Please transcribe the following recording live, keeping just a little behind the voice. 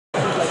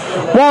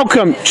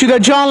Welcome to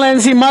the John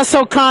Lindsay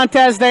Muscle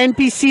Contest, the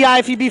NPC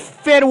IFBB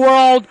Fit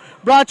World,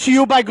 brought to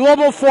you by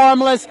Global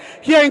Formulas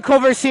here in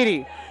Culver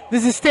City.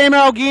 This is Tamer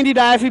Alguindi, the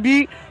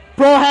IFBB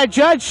Pro Head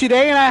Judge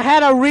today, and I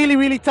had a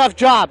really tough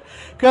job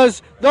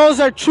because those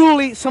are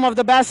truly some of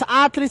the best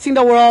athletes in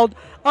the world.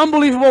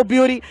 Unbelievable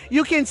beauty.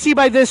 You can see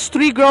by these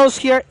three girls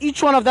here,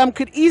 each one of them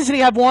could easily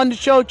have won the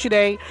show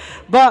today.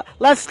 But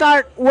let's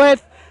start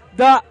with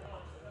the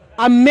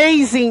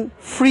amazing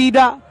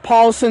Frida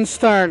Paulsen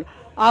Stern.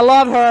 I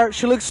love her.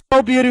 She looks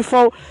so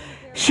beautiful.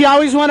 She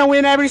always want to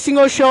win every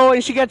single show,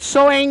 and she gets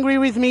so angry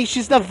with me.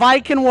 She's the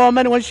Viking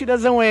woman when she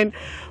doesn't win.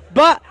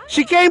 But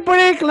she came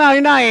pretty... No,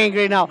 you're not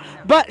angry now.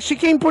 But she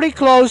came pretty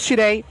close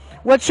today.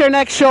 What's your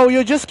next show?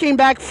 You just came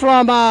back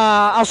from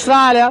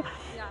Australia.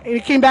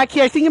 You came back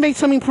here. I think you made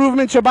some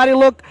improvements. Your body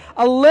looked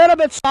a little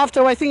bit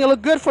softer. I think it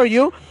looked good for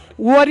you.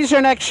 What is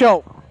your next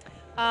show?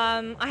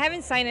 I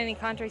haven't signed any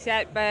contracts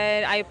yet,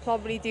 but I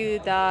probably do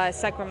the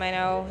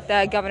Sacramento,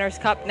 the Governor's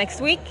Cup next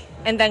week,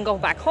 and then go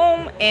back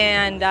home,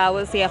 and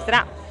we'll see after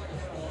that.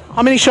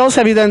 How many shows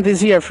have you done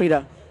this year,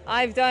 Frida?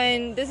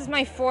 This is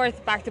my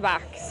fourth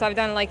back-to-back, so I've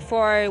done like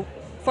four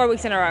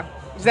weeks in a row.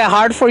 Is that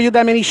hard for you,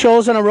 that many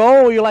shows in a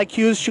row, or you like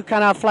used to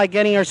kind of like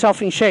getting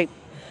yourself in shape?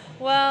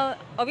 Well,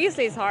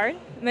 obviously it's hard,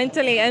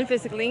 mentally and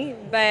physically,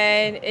 but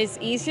it's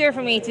easier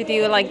for me to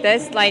do like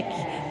this, like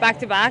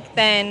back-to-back,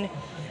 than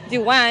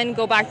do one,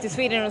 go back to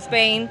Sweden or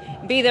Spain,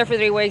 be there for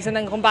 3 weeks, and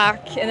then come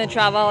back, and then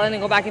travel, and then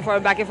go back and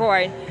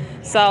forward.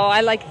 So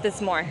I like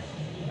this more.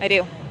 I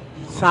do.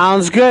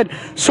 Sounds good.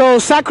 So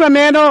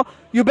Sacramento,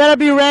 you better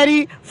be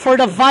ready for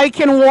the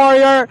Viking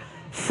warrior,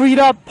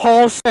 Frida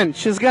Paulsen.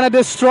 She's going to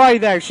destroy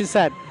there, she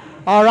said.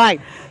 All right.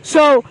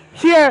 So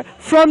here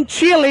from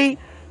Chile,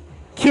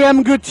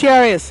 Kim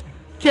Gutierrez.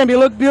 Kim, you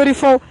look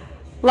beautiful.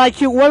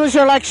 Like you. What was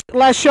your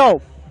last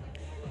show?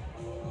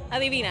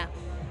 Adivina.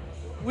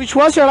 Which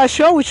was your last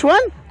show? Which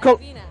one?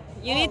 Adivina.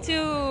 You need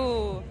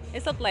to...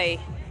 It's a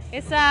play.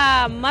 It's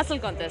a muscle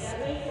contest.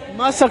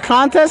 Muscle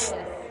contest?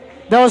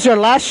 That was your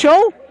last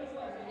show?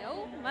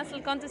 No, Muscle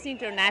Contest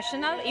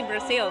International in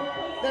Brazil.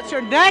 That's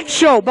your next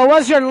show, but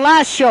what's your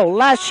last show?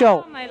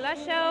 My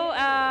last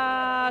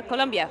show,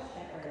 Colombia.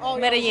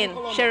 Medellin.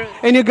 Sure.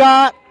 And you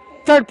got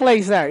third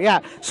place there,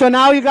 yeah. So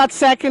now you got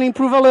second,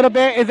 improve a little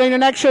bit, and then your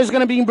next show is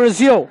going to be in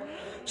Brazil.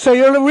 So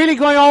you're really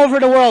going all over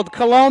the world.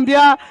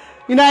 Colombia,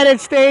 United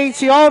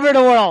States, you're all over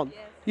the world.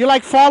 Yes. You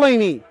like following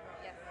me?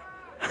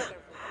 Yes.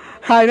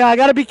 I know, I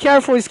got to be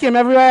careful with Kim.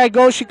 Everywhere I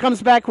go, she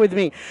comes back with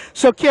me.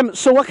 So Kim,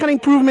 what kind of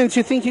improvements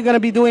you think you're going to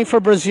be doing for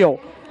Brazil?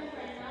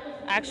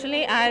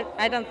 Actually,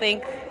 I don't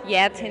think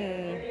yet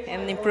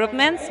in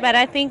improvements, but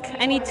I think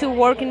I need to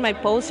work in my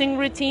posing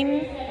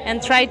routine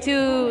and try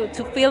to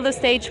feel the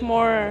stage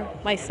more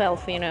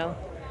myself, you know.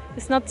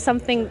 It's not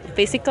something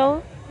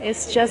physical,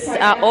 it's just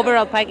an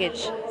overall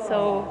package.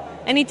 So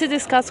I need to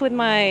discuss with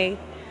my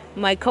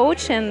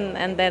coach,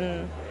 and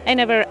then I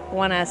never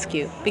want to ask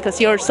you because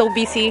you're so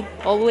busy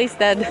always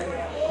that...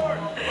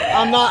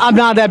 I'm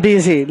not that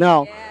busy,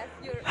 no.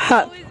 Yes,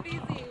 you're always busy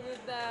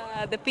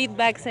with the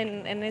feedbacks,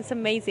 and it's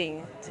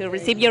amazing to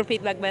receive your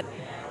feedback, but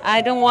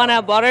I don't want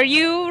to bother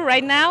you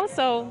right now,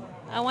 so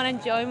I want to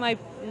enjoy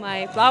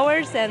my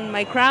flowers and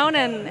my crown,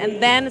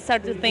 and then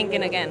start to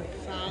thinking again.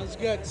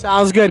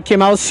 Sounds good,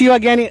 Kim. I'll see you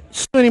again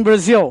soon in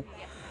Brazil.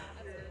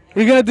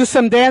 You're going to do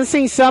some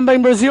dancing, samba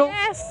in Brazil?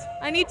 Yes,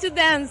 I need to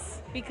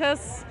dance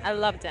because I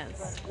love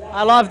dance.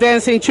 I love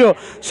dancing too.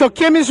 So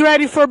Kim is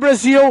ready for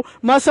Brazil,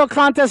 Muscle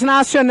Contest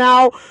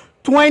Nacional,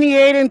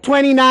 28 and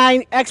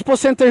 29, Expo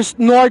Center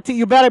Norte.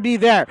 You better be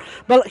there.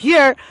 But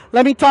here,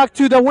 let me talk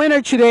to the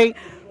winner today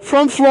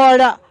from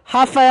Florida,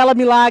 Rafaela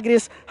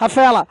Milagres.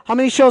 Rafaela, how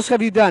many shows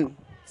have you done?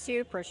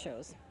 2 pro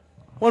shows.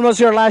 When was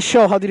your last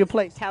show? How did you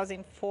place?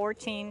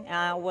 2014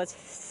 was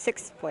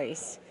 6th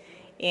place.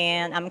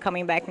 And I'm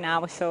coming back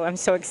now, so I'm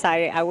so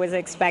excited. I wasn't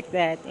expect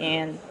that,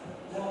 and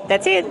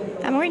that's it.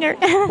 I'm a winner.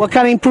 What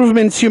kind of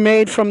improvements you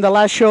made from the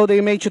last show that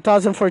you made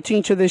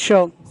 2014 to this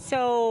show?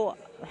 So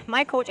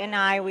my coach and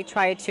I, we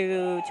try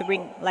to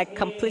bring like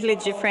completely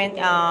different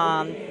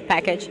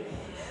package.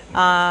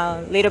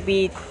 Little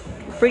bit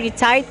pretty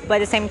tight, but at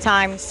the same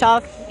time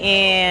soft,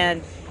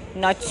 and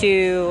not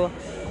too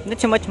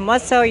much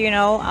muscle, you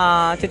know,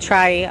 to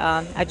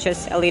try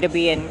adjust a little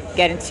bit and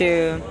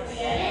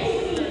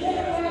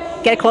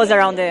get close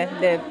around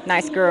the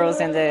nice girls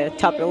and the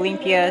top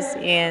Olympias,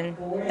 and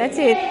that's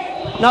it.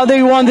 Now that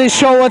you won this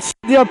show, what's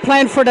your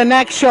plan for the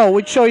next show?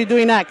 Which show are you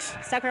doing next?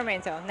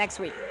 Sacramento, next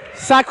week.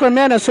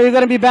 Sacramento, so you're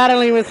going to be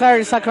battling with her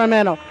in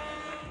Sacramento.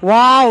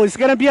 Wow, it's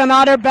going to be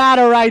another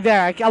battle right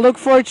there. I look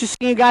forward to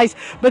seeing you guys.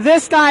 But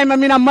this time,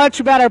 I'm in a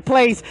much better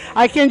place.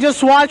 I can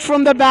just watch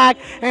from the back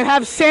and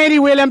have Sandy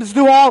Williams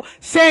do all.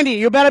 Sandy,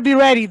 you better be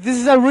ready. This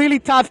is a really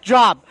tough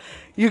job.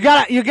 You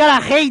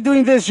gotta hate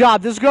doing this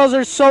job. These girls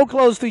are so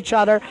close to each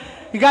other.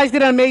 You guys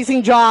did an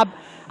amazing job.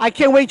 I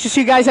can't wait to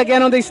see you guys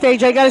again on the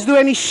stage. Are you guys do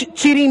any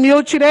cheating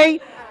meal today?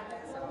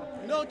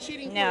 No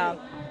cheating. No.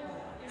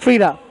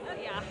 Frida.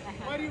 Yeah.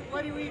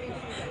 What are you eating?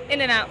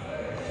 In and out.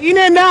 In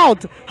and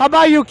out. How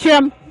about you,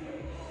 Kim?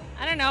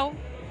 I don't know.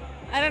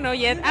 I don't know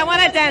yet. I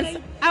want to dance.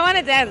 I want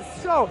to dance.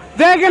 So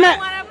they're I gonna.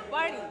 want to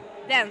party.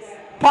 Dance.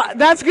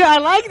 That's good. I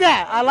like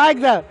that. I like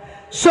that.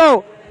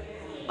 So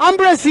I'm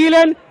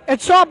Brazilian.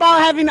 It's all about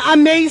having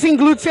amazing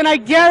glutes, and I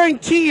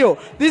guarantee you,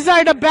 these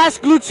are the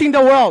best glutes in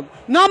the world.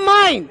 Not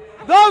mine.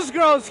 Those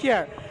girls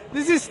here.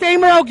 This is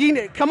Tamer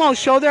Elguindi. Come on,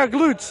 show their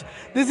glutes.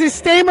 This is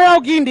Tamer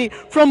Elguindi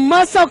from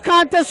Muscle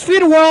Contest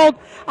Fit World.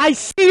 I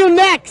see you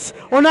next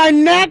on our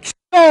next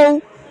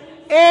show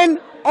in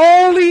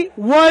only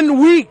 1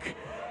 week.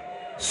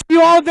 See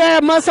you all there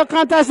at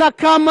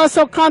MuscleContest.com,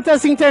 Muscle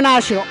Contest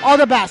International. All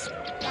the best.